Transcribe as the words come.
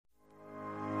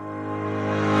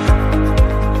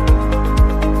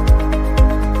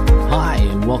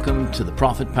welcome to the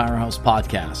Profit Powerhouse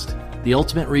Podcast, the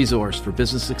ultimate resource for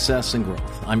business success and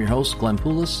growth. I'm your host, Glenn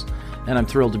Poulos, and I'm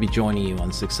thrilled to be joining you on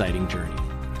this exciting journey.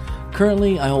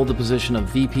 Currently, I hold the position of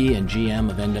VP and GM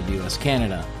of NWS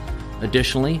Canada.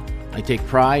 Additionally, I take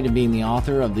pride in being the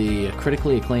author of the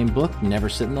critically acclaimed book, Never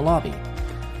Sit in the Lobby.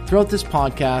 Throughout this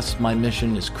podcast, my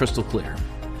mission is crystal clear: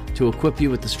 to equip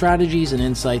you with the strategies and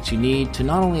insights you need to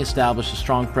not only establish a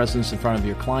strong presence in front of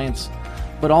your clients,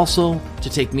 but also to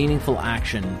take meaningful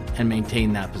action and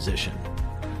maintain that position.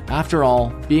 After all,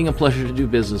 being a pleasure to do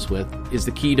business with is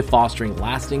the key to fostering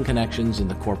lasting connections in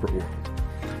the corporate world.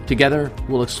 Together,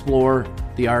 we'll explore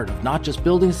the art of not just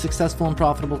building a successful and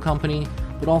profitable company,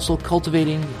 but also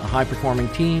cultivating a high-performing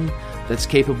team that's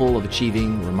capable of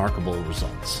achieving remarkable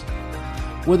results.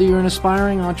 Whether you're an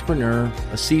aspiring entrepreneur,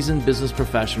 a seasoned business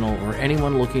professional, or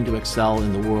anyone looking to excel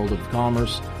in the world of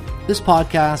commerce, this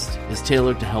podcast is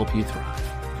tailored to help you thrive.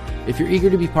 If you're eager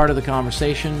to be part of the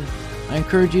conversation, I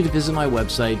encourage you to visit my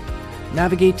website,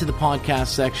 navigate to the podcast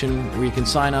section where you can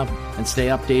sign up and stay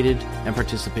updated and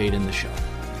participate in the show.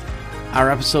 Our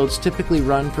episodes typically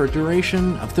run for a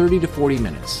duration of 30 to 40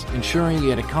 minutes, ensuring you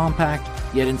get a compact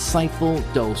yet insightful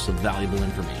dose of valuable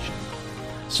information.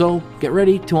 So get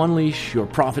ready to unleash your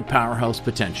profit powerhouse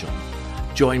potential.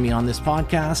 Join me on this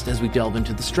podcast as we delve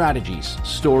into the strategies,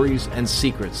 stories, and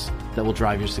secrets that will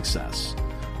drive your success.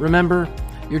 Remember,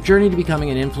 your journey to becoming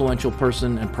an influential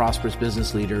person and prosperous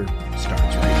business leader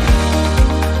starts right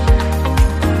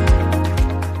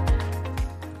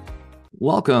here.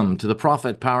 Welcome to the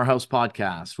Profit Powerhouse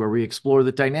Podcast, where we explore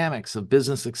the dynamics of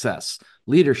business success,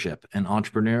 leadership, and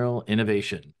entrepreneurial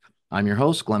innovation. I'm your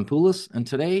host, Glenn Poulos, and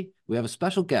today we have a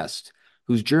special guest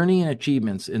whose journey and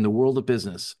achievements in the world of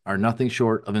business are nothing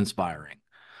short of inspiring.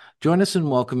 Join us in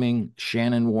welcoming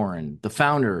Shannon Warren, the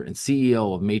founder and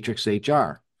CEO of Matrix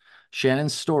HR.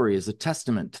 Shannon's story is a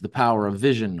testament to the power of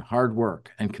vision, hard work,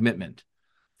 and commitment.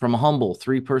 From a humble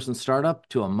 3-person startup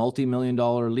to a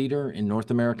multi-million-dollar leader in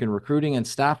North American recruiting and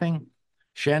staffing,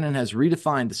 Shannon has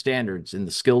redefined the standards in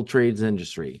the skilled trades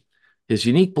industry. His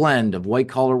unique blend of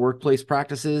white-collar workplace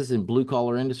practices and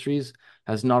blue-collar industries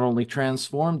has not only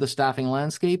transformed the staffing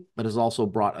landscape, but has also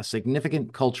brought a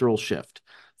significant cultural shift,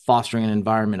 fostering an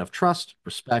environment of trust,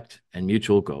 respect, and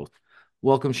mutual growth.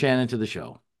 Welcome, Shannon, to the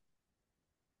show.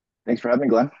 Thanks for having me,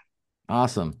 Glenn.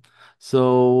 Awesome.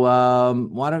 So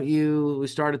why don't we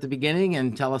start at the beginning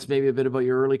and tell us maybe a bit about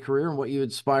your early career and what you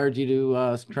inspired you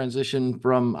to transition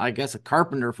from, I guess, a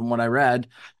carpenter, from what I read,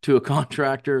 to a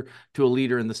contractor, to a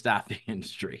leader in the staffing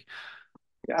industry.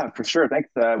 Yeah, for sure. Thanks.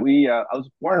 I was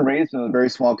born and raised in a very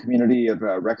small community of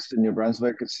Rexton, New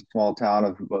Brunswick. It's a small town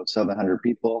of about 700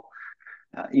 people,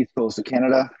 east coast of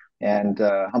Canada, and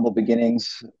humble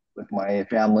beginnings with my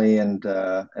family and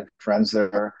friends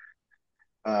there.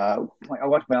 I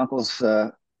watched my uncles.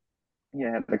 He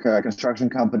had a construction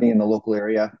company in the local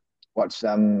area. Watched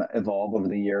them evolve over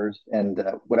the years. And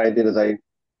what I did is I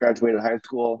graduated high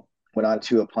school, went on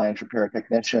to appliance repair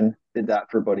technician. Did that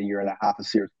for about a year and a half at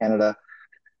Sears Canada,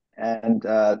 and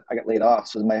I got laid off.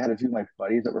 So I had a few of my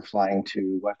buddies that were flying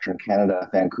to Western Canada,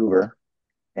 Vancouver,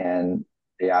 and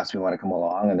they asked me when to come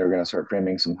along, and they were going to start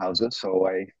framing some houses. So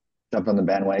I jumped on the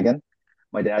bandwagon.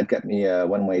 My dad got me a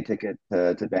one-way ticket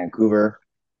to Vancouver.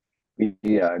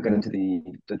 We got into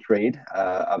the trade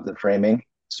of the framing.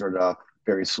 Started off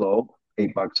very slow,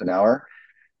 $8 an hour,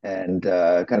 and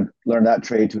kind of learned that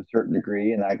trade to a certain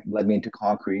degree, and that led me into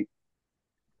concrete.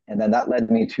 And then that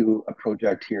led me to a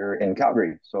project here in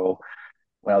Calgary. So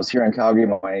when I was here in Calgary,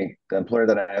 the employer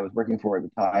that I was working for at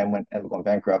the time went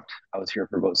bankrupt. I was here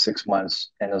for about 6 months,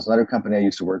 and there was another company I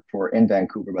used to work for in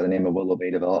Vancouver by the name of Willow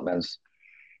Bay Developments,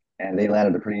 and they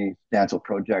landed a pretty substantial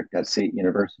project at State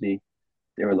University.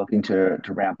 They were looking to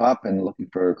ramp up and looking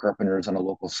for carpenters on a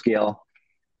local scale.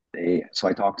 So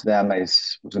I talked to them. I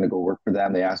was going to go work for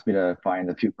them. They asked me to find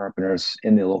a few carpenters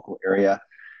in the local area.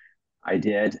 I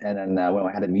did, and then when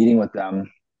I had a meeting with them,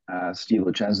 Steve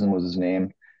Lucenzen was his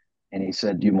name, and he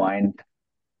said, "Do you mind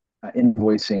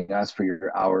invoicing us for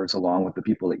your hours along with the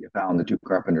people that you found, the 2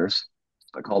 carpenters?"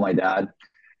 So I called my dad.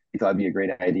 He thought it'd be a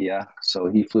great idea,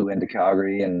 so he flew into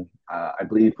Calgary, and I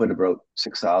believe he put about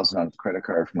 $6,000 on his credit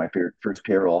card for my first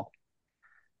payroll,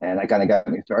 and that kind of got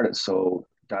me started. So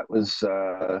that was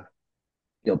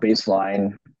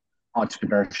baseline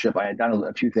entrepreneurship. I had done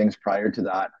a few things prior to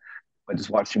that, but just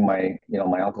watching my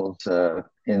uncles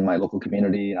in my local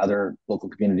community and other local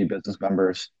community business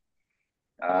members,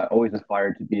 always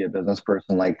aspired to be a business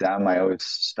person like them. I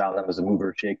always found them as a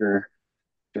mover shaker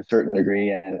to a certain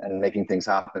degree, and making things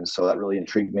happen. So that really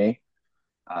intrigued me.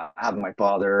 Having my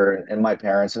father and my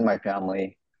parents and my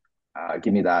family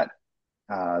give me that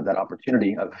that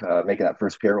opportunity of making that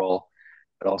first payroll,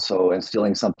 but also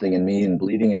instilling something in me and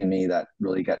believing in me that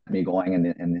really got me going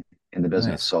in the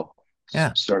business. Nice. So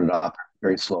Yeah. started off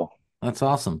very slow. That's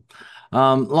awesome.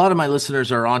 A lot of my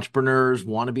listeners are entrepreneurs,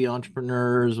 want to be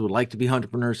entrepreneurs, would like to be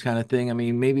entrepreneurs, kind of thing. I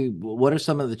mean, maybe what are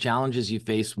some of the challenges you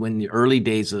faced when the early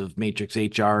days of Matrix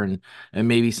HR, and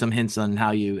maybe some hints on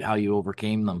how you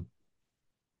overcame them?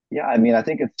 Yeah, I mean, I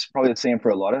think it's probably the same for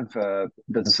a lot of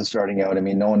businesses starting out. I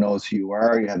mean, no one knows who you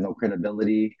are. You have no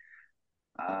credibility.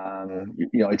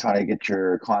 You're trying to get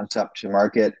your concept to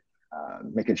market,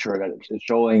 making sure that it's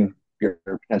showing your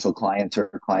potential clients or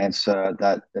clients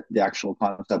that the actual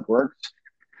concept works,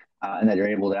 and that you're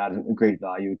able to add great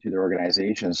value to their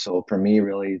organization. So for me,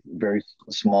 really very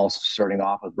small, starting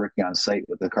off with working on site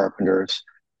with the carpenters,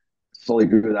 slowly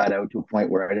grew that out to a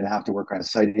point where I didn't have to work on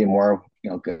site anymore.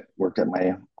 Worked at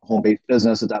my home-based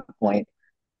business at that point.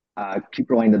 Keep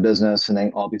growing the business, and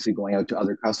then obviously going out to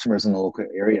other customers in the local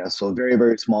area. So very,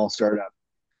 very small startup,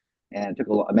 and it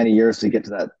took many years to get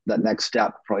to that next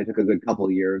step. Probably took a good couple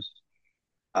of years.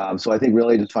 So I think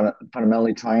really just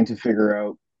fundamentally trying to figure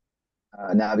out,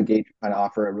 navigate, trying to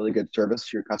offer a really good service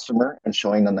to your customer and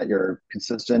showing them that you're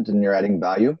consistent and you're adding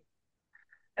value.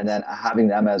 And then having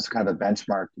them as kind of a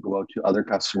benchmark to go out to other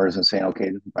customers and saying, okay,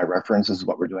 this is my reference, this is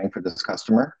what we're doing for this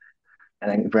customer,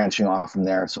 and then branching off from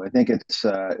there. So I think it's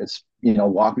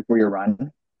walk before you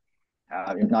run.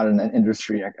 You're not an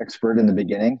industry expert in the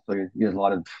beginning, so you have a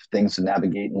lot of things to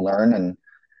navigate and learn. And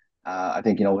I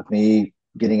think with me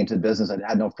getting into business, I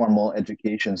had no formal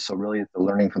education, so really it's the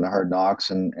learning from the hard knocks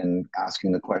and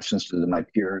asking the questions to my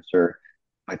peers or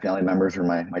my family members or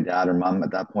my dad or mom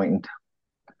at that point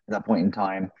in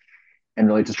time, and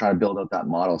really just trying to build out that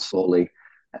model slowly.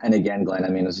 And again, Glenn, I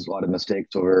mean, there's a lot of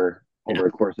mistakes over Yeah. over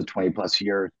a course of 20 plus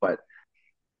years, but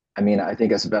I mean, I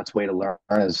think that's the best way to learn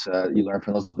is you learn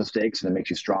from those mistakes, and it makes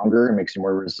you stronger, it makes you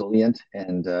more resilient,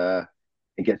 and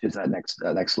it gets you to that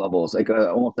next level. It's like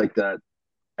almost like that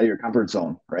out of your comfort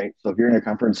zone, right? So if you're in your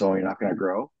comfort zone, you're not going to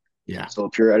grow. Yeah. So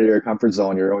if you're out of your comfort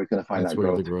zone, you're always going to find That's that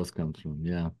where the growth. growth comes from.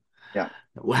 Yeah. Yeah.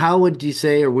 How would you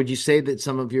say, or would you say that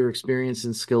some of your experience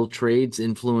in skilled trades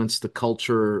influenced the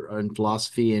culture and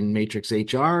philosophy in Matrix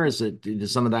HR?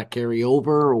 Does some of that carry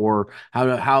over, or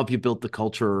how have you built the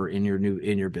culture in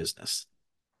your business?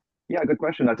 Yeah, good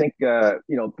question. I think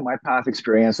my past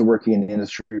experience of working in the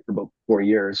industry for about 4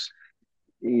 years,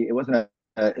 it wasn't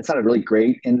it's not a really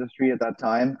great industry at that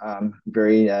time.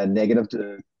 Very negative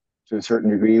to a certain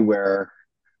degree, where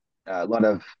a lot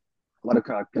of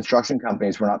construction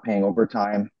companies were not paying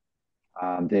overtime.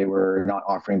 They were not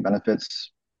offering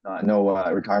benefits,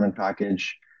 no retirement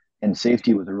package, and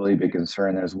safety was a really big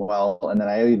concern there as well. And then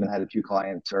I even had a few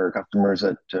clients or customers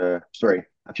a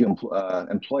few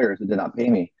employers that did not pay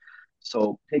me.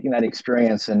 So taking that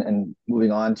experience and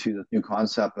moving on to the new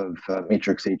concept of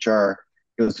Matrix HR,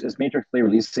 it was Matrix labor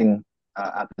leasing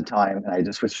at the time, and I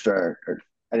just switched, or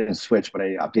I didn't switch, but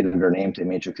I updated our name to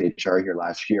Matrix HR here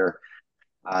last year,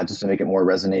 just to make it more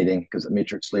resonating, because the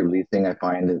matrix slave leasing, I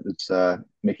find it's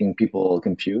making people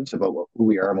confused about who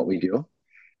we are and what we do.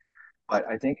 But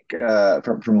I think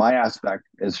from my aspect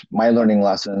is my learning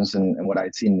lessons and what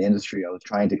I'd seen in the industry, I was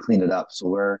trying to clean it up. So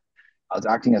where I was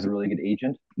acting as a really good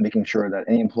agent, making sure that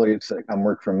any employees that come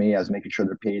work for me, I was making sure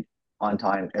they're paid on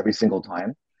time every single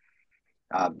time.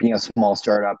 Being a small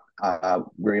startup,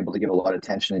 we're able to give a lot of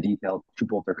attention and detail to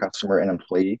both their customer and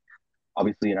employee.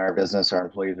 Obviously, in our business, our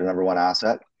employees are number one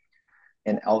asset,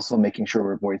 and also making sure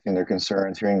we're voicing their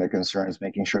concerns, hearing their concerns,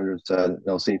 making sure there's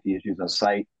no safety issues on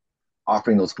site,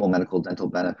 offering those full medical dental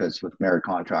benefits with merit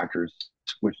contractors,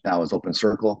 which now is Open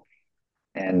Circle,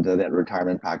 and that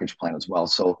retirement package plan as well.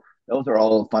 So those are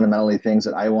all fundamentally things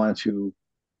that I wanted to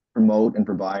promote and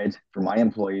provide for my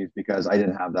employees, because I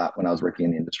didn't have that when I was working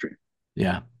in the industry.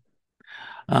 Yeah.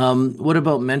 What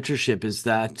about mentorship? Is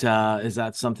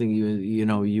that something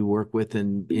you work with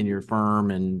in your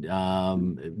firm, and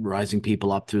rising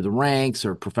people up through the ranks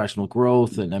or professional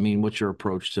growth? And I mean, what's your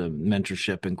approach to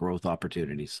mentorship and growth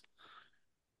opportunities?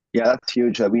 Yeah, that's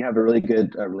huge. We have a really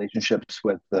good relationships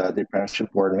with the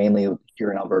apprenticeship board, mainly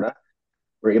here in Alberta.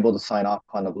 We're able to sign off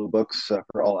on the blue books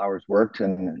for all hours worked,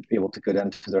 and be able to get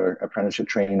into their apprenticeship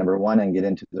training number one and get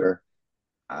into their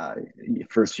uh,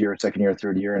 first year, second year,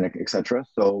 third year, and et cetera.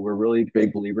 So we're really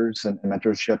big believers in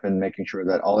mentorship and making sure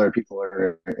that all our people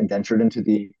are indentured into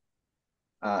the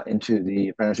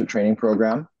apprenticeship training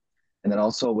program. And then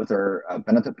also with our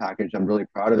benefit package, I'm really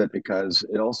proud of it because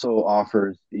it also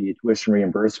offers the tuition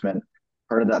reimbursement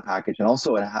part of that package. And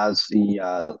also it has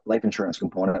the life insurance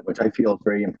component, which I feel is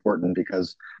very important,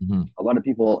 because Mhm. a lot of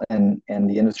people in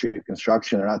the industry of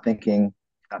construction are not thinking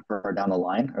that far down the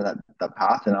line or that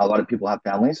path. And a lot of people have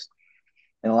families.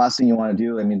 And the last thing you want to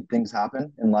do, I mean, things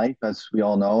happen in life, as we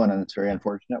all know, and it's very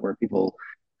unfortunate where people,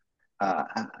 uh,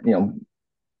 you know,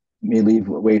 may leave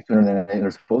way sooner than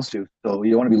they're supposed to. So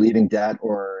you don't want to be leaving debt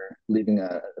or leaving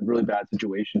a really bad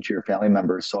situation to your family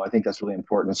members. So I think that's really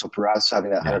important. So for us,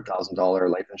 having that Yeah. $100,000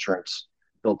 life insurance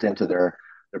built into their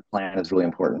plan is really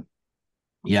important.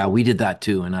 Yeah, we did that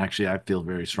too, and actually, I feel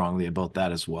very strongly about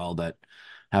that as well. That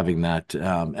having that,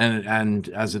 and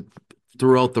as it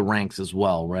throughout the ranks as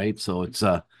well, right? So it's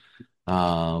yeah,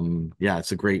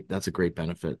 that's a great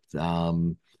benefit.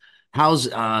 How's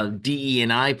DE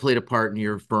and I played a part in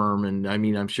your firm? And I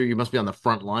mean, I'm sure you must be on the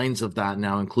front lines of that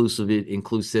now,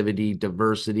 inclusivity,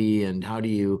 diversity, and how do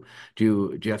you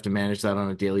have to manage that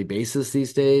on a daily basis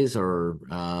these days, or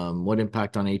what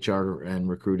impact on HR and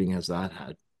recruiting has that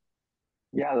had?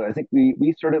 Yeah, I think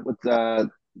we started with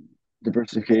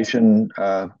diversification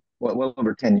well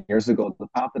over 10 years ago. The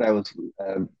path that I was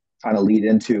trying to lead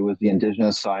into was the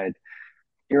Indigenous side.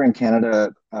 Here in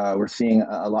Canada, we're seeing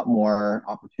a lot more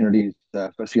opportunities,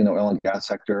 especially in the oil and gas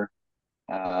sector.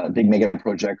 Big mega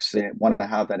projects. They want to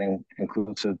have that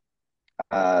inclusive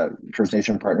First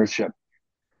Nation partnership.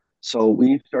 So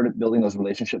we started building those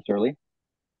relationships early,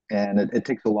 and it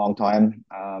takes a long time.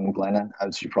 Glenna,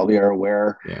 as you probably are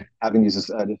aware, Yeah. having these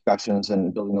discussions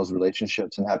and building those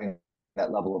relationships and having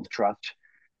that level of trust.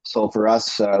 So for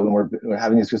us, when we're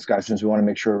having these discussions, we want to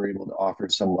make sure we're able to offer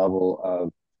some level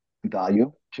of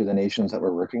value to the nations that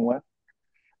we're working with.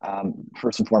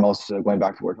 First and foremost, going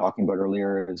back to what we are talking about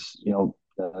earlier, is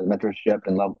mentorship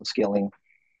and level scaling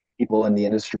people in the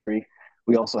industry.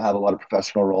 We also have a lot of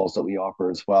professional roles that we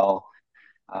offer as well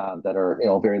that are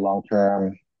very long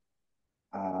term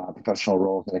professional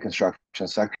roles in the construction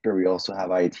sector. We also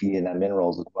have IT and admin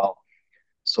roles as well.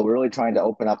 So we're really trying to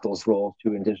open up those roles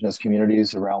to Indigenous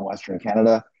communities around Western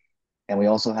Canada. And we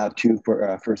also have two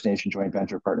First Nation joint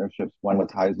venture partnerships, one with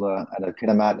Haisla at a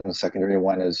Kitimat, and the secondary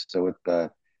one is with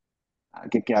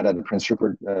Gitgad at Prince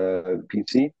Rupert,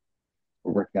 PC.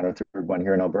 We're working on a third one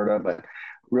here in Alberta, but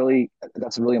really,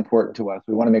 that's really important to us.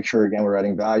 We want to make sure, again, we're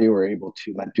adding value. We're able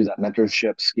to do that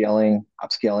mentorship, scaling,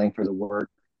 upscaling for the work,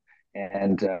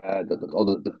 and all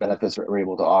the benefits that we're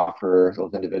able to offer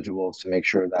those individuals to make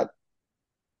sure that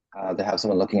they have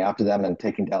someone looking after them and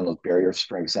taking down those barriers.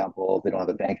 For example, if they don't have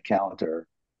a bank account or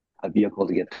a vehicle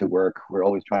to get to work, we're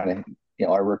always trying to,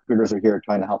 our recruiters are here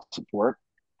trying to help support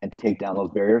and take down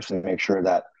those barriers and make sure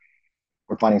that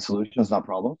we're finding solutions, not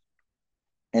problems.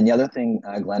 And the other thing,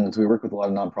 Glenn, is we work with a lot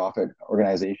of nonprofit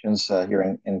organizations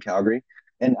here in Calgary,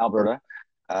 in Alberta.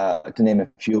 To name a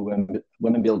few,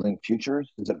 Women Building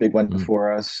Futures is a big one Mm.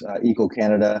 for us. Eco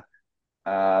Canada,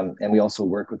 and we also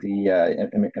work with the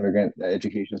Immigrant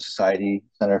Education Society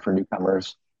Center for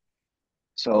Newcomers.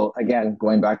 So again,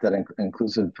 going back to that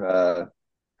inclusive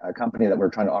company that we're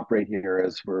trying to operate here,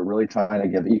 is we're really trying to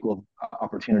give equal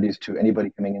opportunities to anybody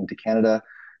coming into Canada,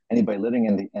 anybody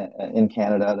living in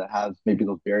Canada that has maybe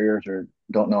those barriers or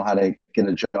don't know how to get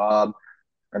a job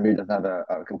or maybe doesn't have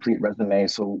a complete resume.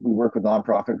 So we work with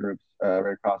nonprofit groups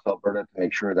right across Alberta to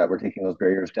make sure that we're taking those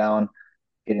barriers down,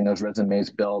 getting those resumes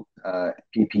built,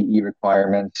 PPE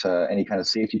requirements, any kind of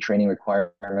safety training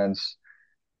requirements,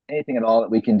 anything at all that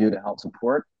we can do to help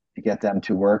support to get them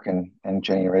to work and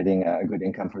generating a good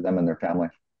income for them and their family.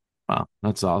 Wow,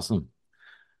 that's awesome.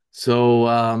 So,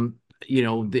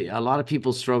 a lot of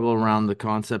people struggle around the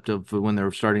concept of when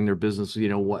they're starting their business,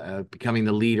 becoming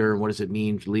the leader. What does it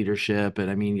mean, leadership? And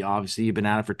I mean, obviously, you've been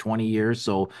at it for 20 years.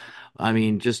 So, I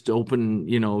mean, just open,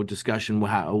 discussion.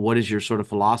 What is your sort of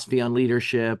philosophy on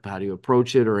leadership? How do you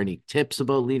approach it? Or any tips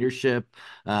about leadership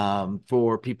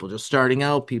for people just starting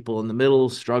out, people in the middle,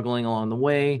 struggling along the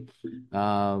way?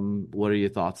 What are your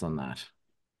thoughts on that?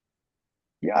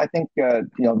 Yeah, I think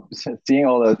seeing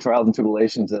all the trials and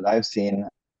tribulations that I've seen,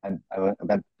 I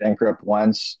went bankrupt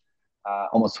once,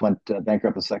 almost went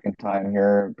bankrupt a second time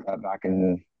here back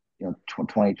in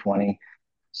 2020.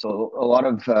 So a lot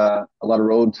of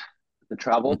roads to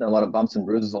travel and a lot of bumps and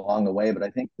bruises along the way. But I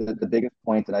think the biggest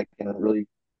point that I can really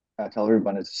tell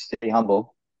everyone is stay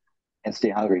humble and stay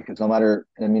hungry, because no matter,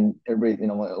 I mean, everybody,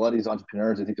 a lot of these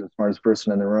entrepreneurs, I think they're the smartest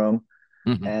person in the room,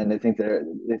 Mhm. and they think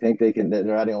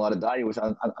they're adding a lot of value, which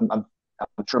I'm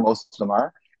sure most of them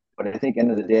are. But I think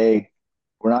end of the day,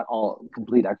 we're not all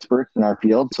complete experts in our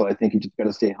field, so I think you just got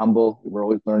to stay humble. We're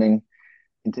always learning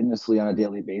continuously on a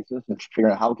daily basis and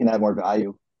figuring out how we can add more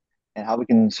value and how we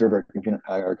can serve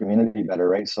our community better,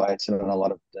 right? So I sit on a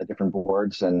lot of different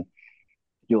boards and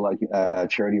do like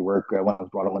charity work. I once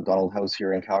brought on McDonald House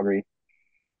here in Calgary,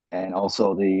 and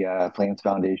also the Plains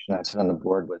Foundation. I sit on the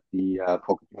board with the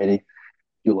Polka Committee.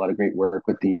 do a lot of great work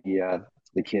with the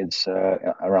kids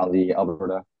around the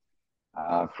Alberta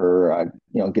for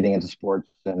getting into sports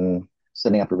and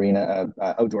setting up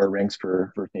outdoor rinks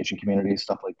for First Nation communities,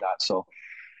 stuff like that. So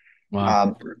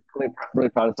Wow. really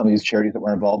proud of some of these charities that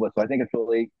we're involved with. So I think it's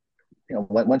really,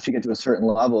 once you get to a certain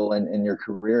level in your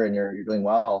career and you're doing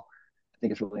well, I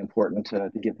think it's really important to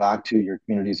get back to your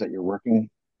communities that you're working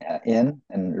in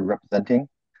and representing.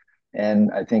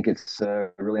 And I think it's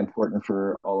really important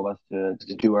for all of us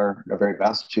to do our very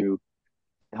best to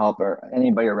help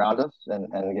anybody around us and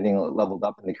getting leveled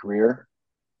up in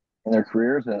in their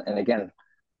careers. And again,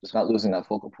 just not losing that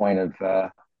focal point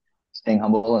of staying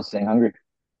humble and staying hungry.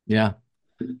 Yeah.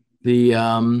 The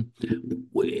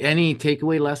any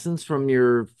takeaway lessons from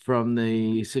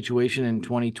the situation in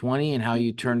 2020 and how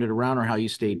you turned it around, or how you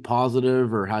stayed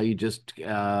positive, or how you just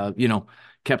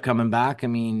kept coming back? I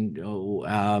mean,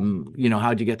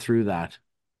 how'd you get through that?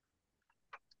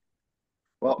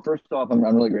 Well, first off, I'm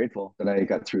really grateful that I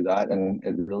got through that, and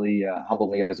it really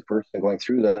humbled me as a person going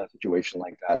through the situation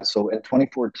like that. So in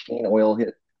 2014, oil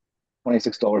hit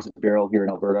 $26 a barrel here in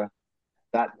Alberta.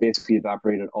 That basically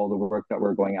evaporated all the work that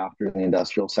we're going after in the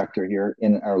industrial sector here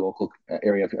in our local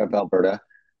area of Alberta.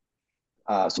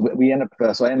 So we end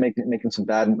up, so I am making some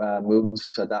bad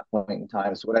moves at that point in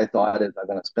time. So what I thought is I'm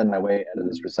going to spend my way out of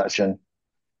this recession.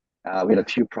 We had a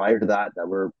few prior to that that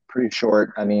were pretty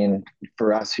short. I mean,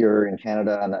 for us here in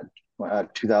Canada on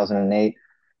that 2008,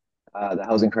 the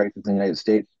housing crisis in the United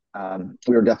States,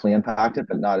 we were definitely impacted,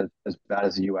 but not as bad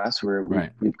as the U.S.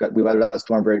 Right. We weathered that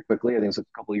storm very quickly. I think it's a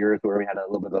couple of years where we had a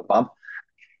little bit of a bump,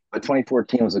 but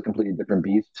 2014 was a completely different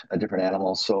beast, a different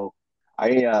animal. So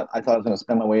I thought I was going to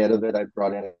spend my way out of it. I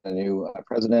brought in a new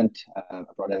president, I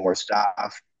brought in more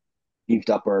staff, beefed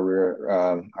up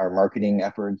our marketing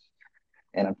efforts,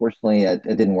 and unfortunately, it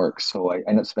didn't work. So I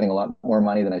ended up spending a lot more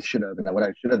money than I should have. And what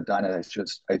I should have done is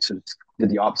I should have did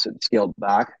the opposite, scaled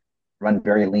back, run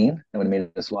very lean, and would have made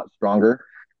us a lot stronger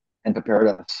and prepared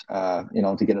us,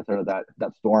 to get us out of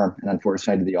that storm. And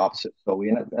unfortunately, I did the opposite. So we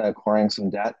ended up acquiring some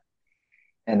debt,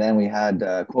 and then we had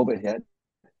COVID hit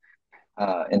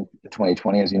in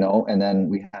 2020, as you know, and then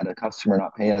we had a customer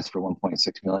not pay us for 1.6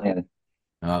 million.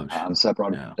 Oh, So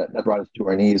yeah. that brought us to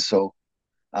our knees. So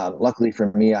luckily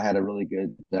for me, I had a really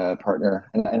good partner,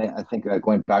 and I think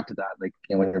going back to that, like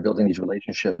when you're building these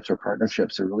relationships or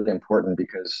partnerships, are really important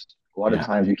because a lot of Yeah.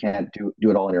 times you can't do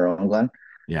it all on your own, Glenn.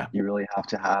 Yeah. You really have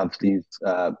to have these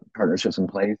partnerships in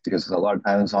place because a lot of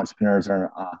times entrepreneurs are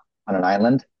on an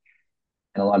island,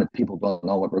 and a lot of people don't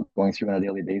know what we're going through on a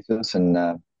daily basis. And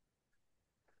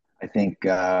I think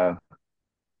uh,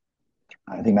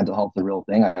 I think mental health is a real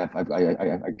thing. I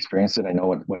experienced it. I know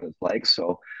what it's like.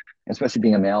 So, especially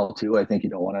being a male too, I think you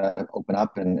don't want to open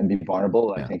up and be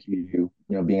vulnerable. I Yeah. think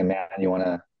being a man, you want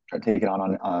to try to take it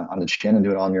on the chin and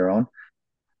do it on your own.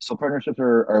 So partnerships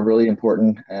are really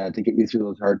important to get you through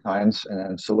those hard times.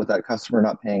 And so with that customer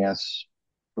not paying us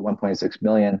for 1.6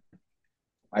 million,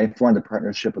 I formed a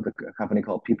partnership with a company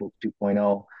called People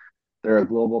 2.0. They're a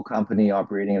global company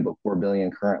operating at about 4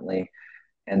 billion currently,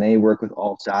 and they work with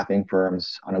all staffing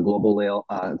firms on a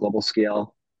global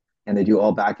scale. And they do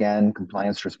all back end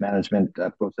compliance, risk management,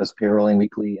 process payrolling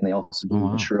weekly, and they also Oh, do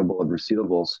wow. insurable and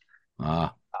receivables.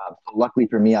 Ah, So luckily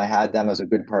for me, I had them as a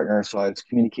good partner, so I was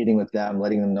communicating with them,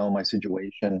 letting them know my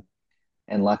situation,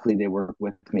 and luckily they worked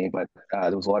with me. But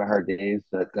there was a lot of hard days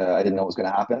that I didn't know was going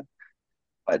to happen.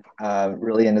 But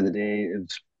really, end of the day,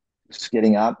 it's just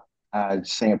getting up,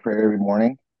 just saying a prayer every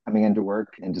morning, coming into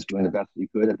work, and just doing the best that you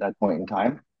could at that point in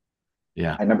time.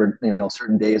 yeah. I remember,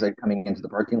 certain days I coming into the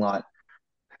parking lot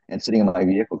and sitting in my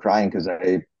vehicle crying because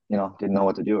didn't know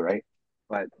what to do, right?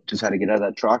 But just had to get out of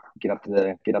that truck, get up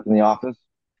in the office,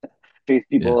 face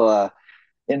Yeah. people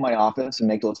in my office, and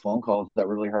make those phone calls that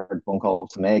were really hard phone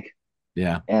calls to make.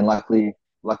 Yeah. And luckily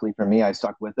for me, I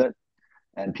stuck with it,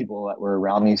 and people that were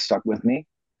around me stuck with me,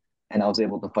 and I was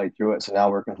able to fight through it. So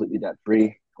now we're completely debt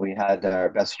free. We had our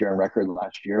best year on record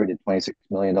last year. We did $26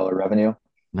 million revenue.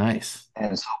 Nice.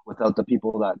 And so without the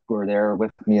people that were there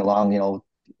with me along,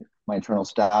 my internal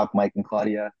staff, Mike and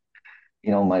Claudia,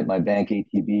 my bank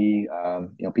ATB,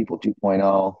 people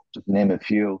 2.0, just to name a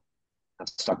few, that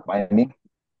stuck by me,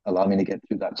 allowed me to get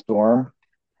through that storm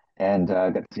and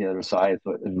get to the other side.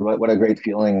 So what a great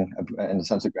feeling and a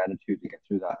sense of gratitude to get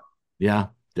through that. Yeah,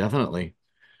 definitely.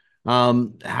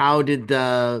 How did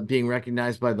being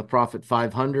recognized by the Profit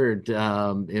 500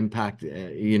 impact,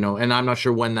 and I'm not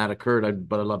sure when that occurred,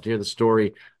 but I'd love to hear the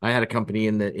story. I had a company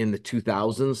in the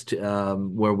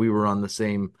 2000s where we were on the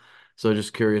same, so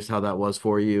just curious how that was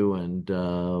for you, and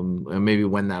maybe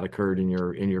when that occurred in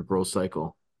your growth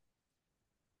cycle.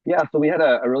 Yeah, so we had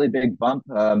a really big bump.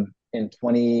 in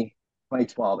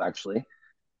 2012, actually.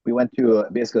 We went to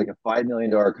basically like a $5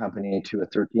 million company to a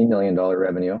 $13 million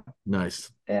revenue.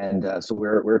 Nice. And so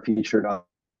we're featured on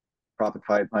Profit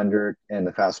 500 and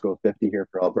the Fast Growth 50 here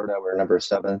for Alberta. We're number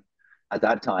seven at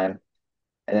that time.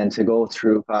 And then to go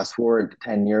through, fast forward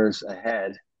 10 years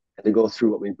ahead, and to go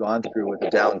through what we've gone through with the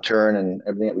downturn and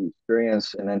everything that we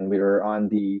experienced. And then we were on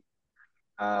the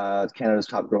Canada's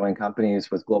top growing companies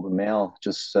with Globe and Mail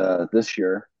just this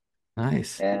year.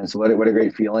 Nice. And so what a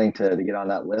great feeling to get on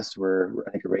that list.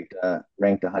 I think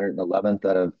ranked 111th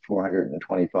out of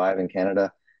 425 in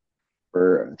Canada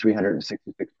for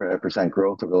 366%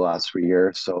 growth over the last 3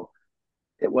 years. So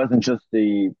it wasn't just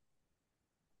the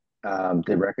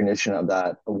recognition of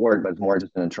that award, but it's more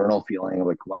just an internal feeling of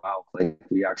like, wow, like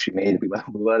we actually made it. We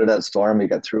weathered that storm. We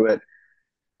got through it.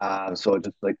 So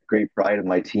just like great pride of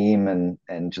my team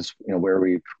and just where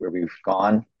we've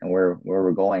gone and where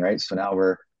we're going, right? So now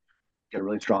we're got a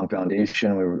really strong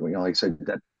foundation. Like I said,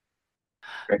 that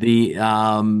great. The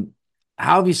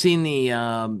how have you seen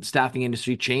the staffing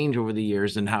industry change over the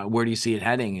years, and how where do you see it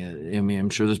heading? I mean, I'm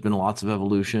sure there's been lots of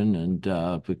evolution, and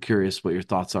but curious what your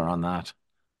thoughts are on that.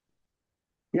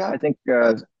 Yeah, I think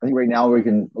right now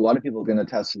a lot of people can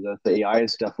attest to this. The AI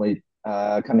is definitely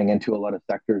coming into a lot of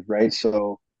sectors, right?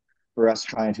 So for us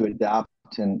trying to adapt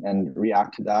and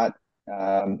react to that.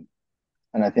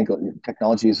 And I think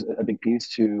technology is a big piece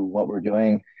to what we're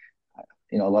doing.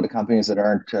 A lot of companies that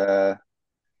aren't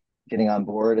getting on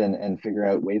board and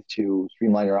figuring out ways to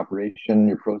streamline your operation,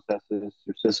 your processes,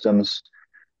 your systems,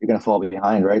 you're going to fall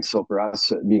behind, right? So for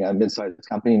us, being a mid-sized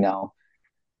company now,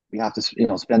 we have to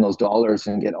spend those dollars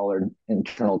and get all our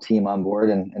internal team on board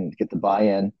and get the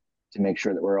buy-in to make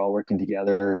sure that we're all working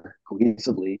together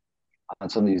cohesively on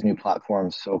some of these new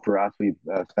platforms. So for us, we've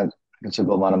spent a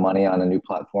considerable amount of money on a new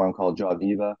platform called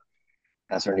JobViva.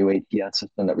 That's our new ATS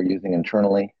system that we're using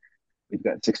internally. We've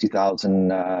got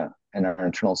 60,000 in our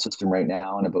internal system right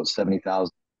now, and about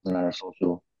 70,000 on our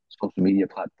social media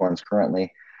platforms currently.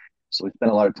 So we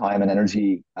spend a lot of time and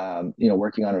energy,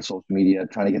 working on our social media,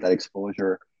 trying to get that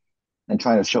exposure and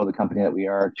trying to show the company that we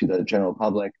are to the general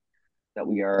public, that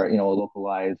we are, a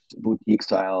localized boutique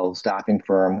style staffing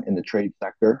firm in the trade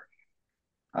sector.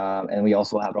 And we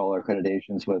also have all our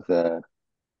accreditations with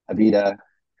Avita,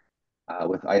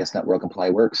 with IS Network and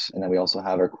Plyworks. And then we also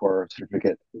have our core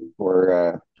certificate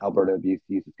for Alberta,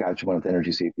 BC, Saskatchewan with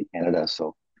Energy Safety Canada.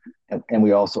 So, and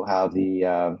we also have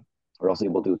we're also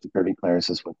able to do security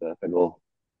clearances with the federal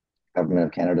government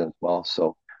of Canada as well.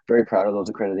 So very proud of those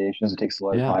accreditations. It takes a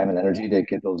lot of Yeah, time and energy to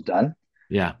get those done.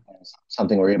 yeah, And it's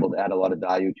something we're able to add a lot of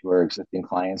value to our existing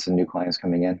clients and new clients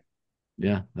coming in.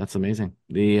 yeah. That's amazing.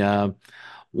 The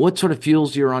what sort of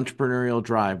fuels your entrepreneurial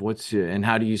drive? And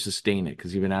how do you sustain it?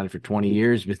 Because you've been at it for 20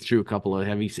 years, been through a couple of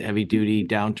heavy duty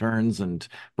downturns, and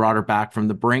brought her back from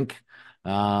the brink.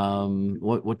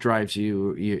 What drives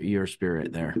your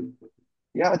spirit there?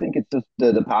 Yeah, I think it's just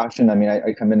the passion. I mean,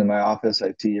 I come into my office,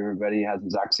 I see everybody has the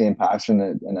exact same passion,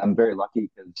 and I'm very lucky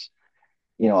because,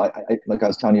 like I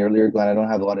was telling you earlier, Glenn, I don't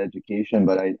have a lot of education,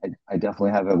 but I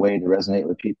definitely have a way to resonate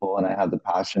with people, and I have the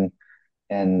passion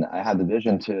and I have the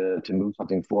vision to move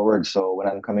something forward. So when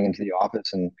I'm coming into the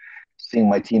office and seeing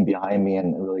my team behind me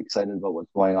and really excited about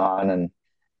what's going on and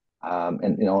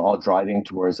all driving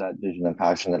towards that vision and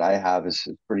passion that I have is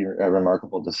pretty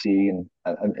remarkable to see. And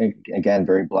again,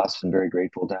 very blessed and very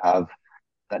grateful to have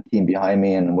that team behind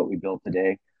me and what we built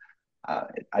today.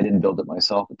 I didn't build it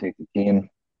myself; it takes a team,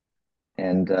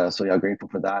 and so yeah, grateful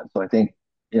for that. So I think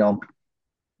you know,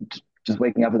 just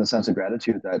waking up with a sense of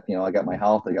gratitude that I got my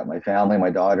health, I got my family, my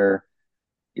daughter,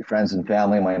 your friends and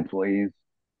family, my employees,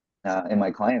 and my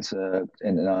clients,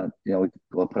 and we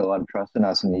will put a lot of trust in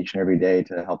us in each and every day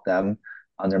to help them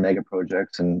on their mega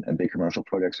projects and big commercial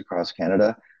projects across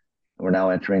Canada. We're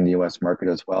now entering the U.S. market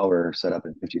as well. We're set up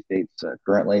in 50 states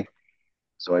currently.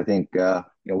 So I think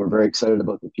we're very excited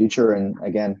about the future, and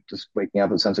again, just waking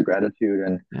up with a sense of gratitude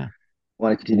and Yeah,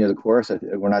 want to continue the course.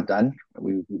 We're not done.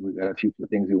 We've got a few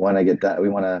things we want to get done. We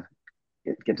want to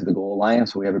get to the goal line.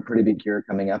 So we have a pretty big year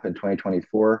coming up in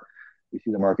 2024. We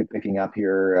see the market picking up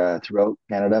here throughout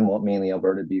Canada, mainly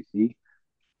Alberta, BC.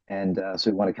 And so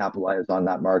we want to capitalize on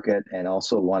that market and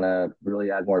also want to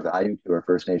really add more value to our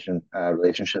First Nation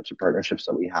relationships or partnerships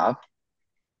that we have.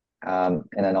 And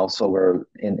then also we're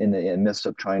in the midst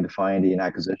of trying to find an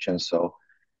acquisition. So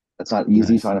that's not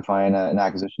easy nice. trying to find an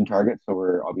acquisition target. So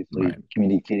we're obviously Right.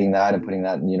 communicating that and putting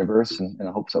that in the universe in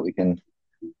the hopes that we can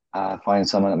find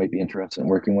someone that might be interested in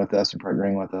working with us and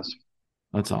partnering with us.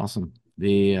 That's awesome.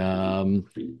 The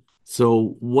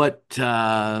So what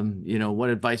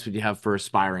advice would you have for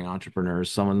aspiring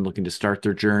entrepreneurs, someone looking to start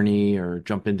their journey or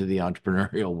jump into the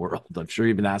entrepreneurial world? I'm sure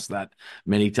you've been asked that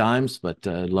many times, but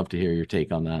I'd love to hear your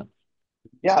take on that.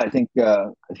 Yeah, I think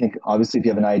obviously if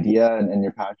you have an idea and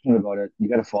you're passionate about it, you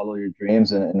got to follow your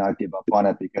dreams and not give up on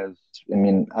it because I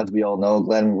mean, as we all know,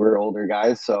 Glenn, we're older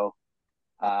guys, so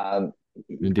um,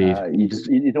 Indeed. you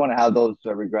don't want to have those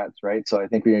regrets, right? So I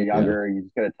think when you're Yeah. younger, you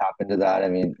just got to tap into that. I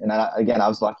mean, and again, I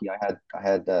was lucky. I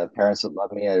had parents that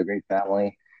loved me. I had a great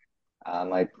family.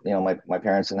 My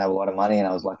parents didn't have a lot of money, and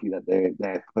I was lucky that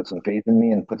they put some faith in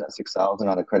me and put that 6,000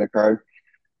 on a credit card.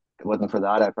 If it wasn't for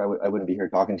that, I wouldn't be here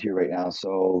talking to you right now.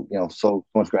 So so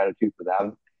much gratitude for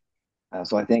them.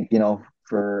 So I think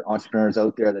for entrepreneurs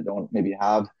out there that don't maybe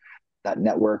have that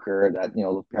network or that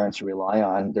those parents to rely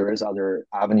on, there is other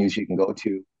avenues you can go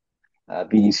to.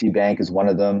 BDC Bank is one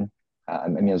of them. I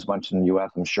mean, there's a bunch in the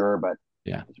U.S., I'm sure, but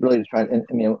Yeah. it's really just trying.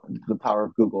 I mean, the power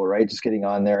of Google, right? Just getting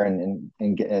on there and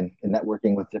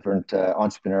networking with different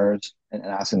entrepreneurs and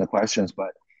asking the questions. But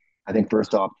I think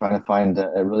first off, trying to find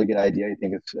a really good idea. You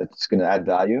think it's going to add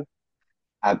value.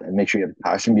 Make sure you have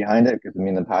passion behind it because I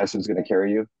mean the passion is going to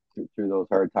carry you through those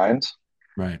hard times.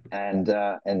 Right. And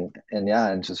yeah,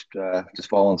 and just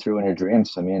following through on your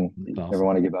dreams. I mean, That's you never awesome.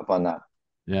 want to give up on that.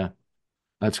 Yeah.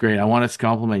 That's great. I want to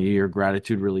compliment you. Your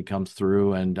gratitude really comes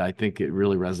through, and I think it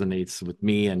really resonates with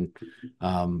me. And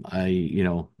I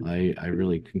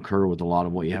really concur with a lot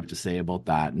of what you have to say about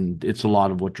that. And it's a lot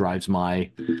of what drives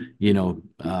my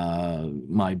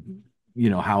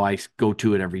how I go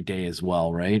to it every day as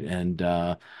well, right? And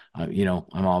I'm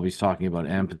always talking about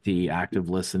empathy, active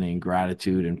listening,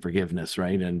 gratitude, and forgiveness,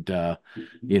 right? And I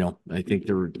think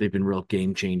they've been real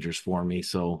game changers for me.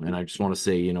 So, and I just want to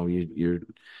say,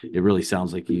 it really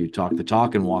sounds like you talk the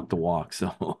talk and walk the walk.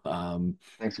 So,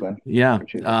 Thanks, Glenn. yeah.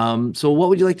 Appreciate it. So what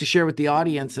would you like to share with the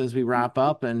audience as we wrap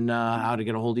up, and how to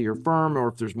get a hold of your firm, or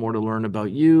if there's more to learn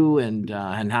about you, and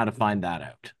how to find that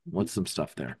out? What's some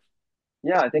stuff there?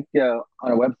 Yeah, I think on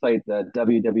our website,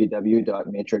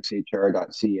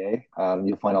 www.matrixhr.ca,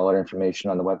 you'll find a lot of information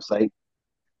on the website.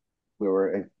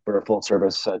 We're a full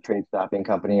service trade staffing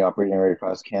company operating right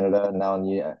across Canada and now in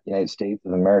the United States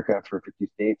of America for 50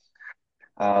 states.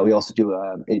 We also do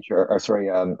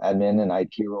admin and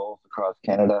IT roles across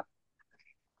Canada.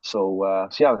 So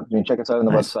yeah, you can check us out on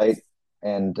the Nice. website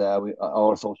and all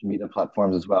our social media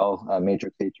platforms as well.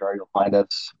 Matrix HR, you'll find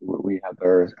us. We have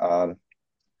our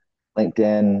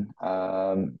LinkedIn,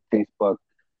 Facebook,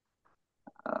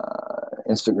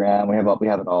 Instagram. We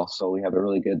have it all. So we have a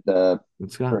really good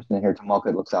Let's go. person here, Tamalka,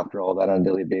 that looks after all that on a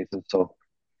daily basis. So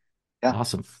yeah,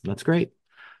 Awesome. That's great.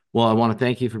 Well, I want to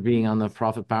thank you for being on the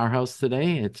Profit Powerhouse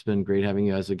today. It's been great having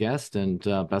you as a guest, and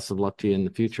best of luck to you in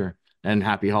the future. And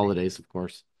happy holidays, of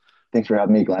course. thanks for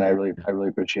having me, Glenn. I really Yeah. I really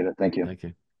appreciate it. Thank you. Thank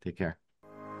you. Take care.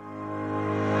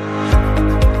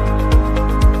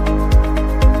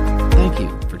 Thank you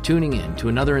for tuning in to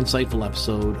another insightful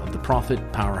episode of the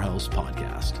Profit Powerhouse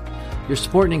podcast. Your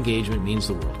support and engagement means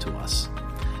the world to us.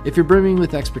 If you're brimming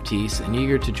with expertise and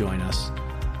eager to join us,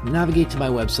 navigate to my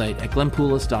website at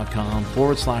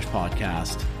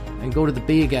glennpoulos.com/podcast and go to the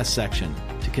Be a Guest section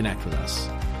to connect with us.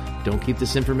 Don't keep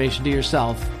this information to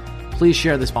yourself. Please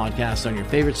share this podcast on your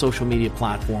favorite social media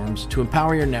platforms to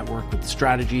empower your network with the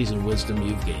strategies and wisdom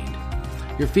you've gained.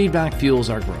 Your feedback fuels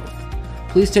our growth.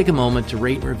 Please take a moment to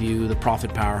rate and review the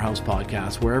Profit Powerhouse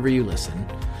podcast wherever you listen.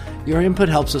 Your input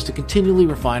helps us to continually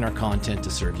refine our content to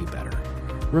serve you better.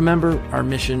 Remember, our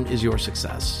mission is your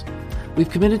success. We've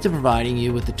committed to providing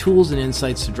you with the tools and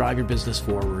insights to drive your business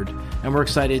forward, and we're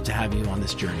excited to have you on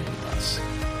this journey with us.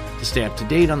 To stay up to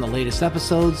date on the latest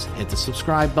episodes, hit the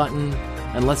subscribe button,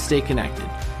 and let's stay connected.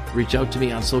 Reach out to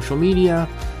me on social media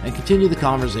and continue the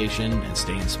conversation and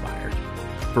stay inspired.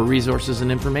 For resources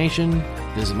and information,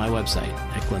 visit my website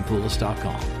at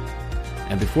glennpoulos.com.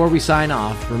 And before we sign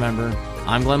off, remember,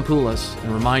 I'm Glenn Poulos,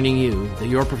 and reminding you that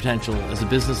your potential as a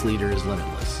business leader is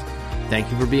limitless. Thank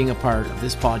you for being a part of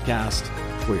this podcast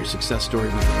where your success story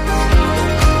begins.